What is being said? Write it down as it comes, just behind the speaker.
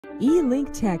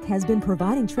Eelinktech has been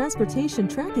providing transportation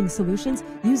tracking solutions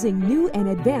using new and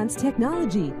advanced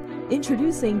technology.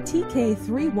 Introducing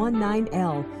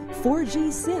TK319L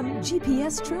 4G SIM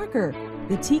GPS tracker.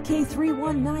 The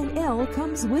TK319L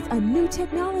comes with a new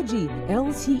technology,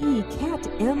 LTE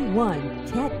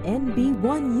CAT-M1 Cat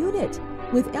NB1 unit.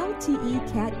 With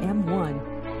LTE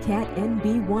CAT-M1 Cat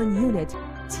NB1 unit,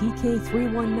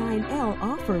 TK319L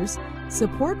offers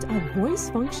support of voice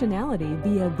functionality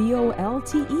via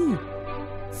VoLTE,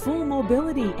 full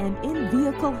mobility and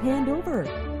in-vehicle handover,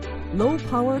 low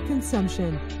power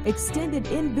consumption, extended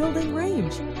in-building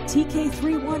range.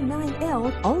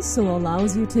 TK319L also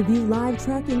allows you to view live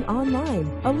tracking online,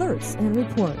 alerts and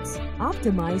reports.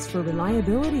 Optimized for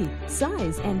reliability,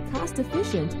 size, and cost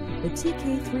efficient, the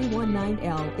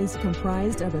TK319L is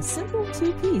comprised of a simple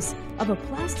two-piece of a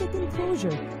plastic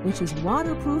enclosure, which is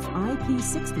waterproof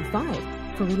IP65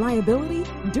 for reliability,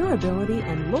 durability,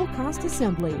 and low-cost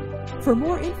assembly. For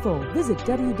more info, visit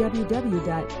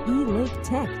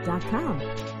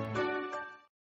www.eelinktech.com.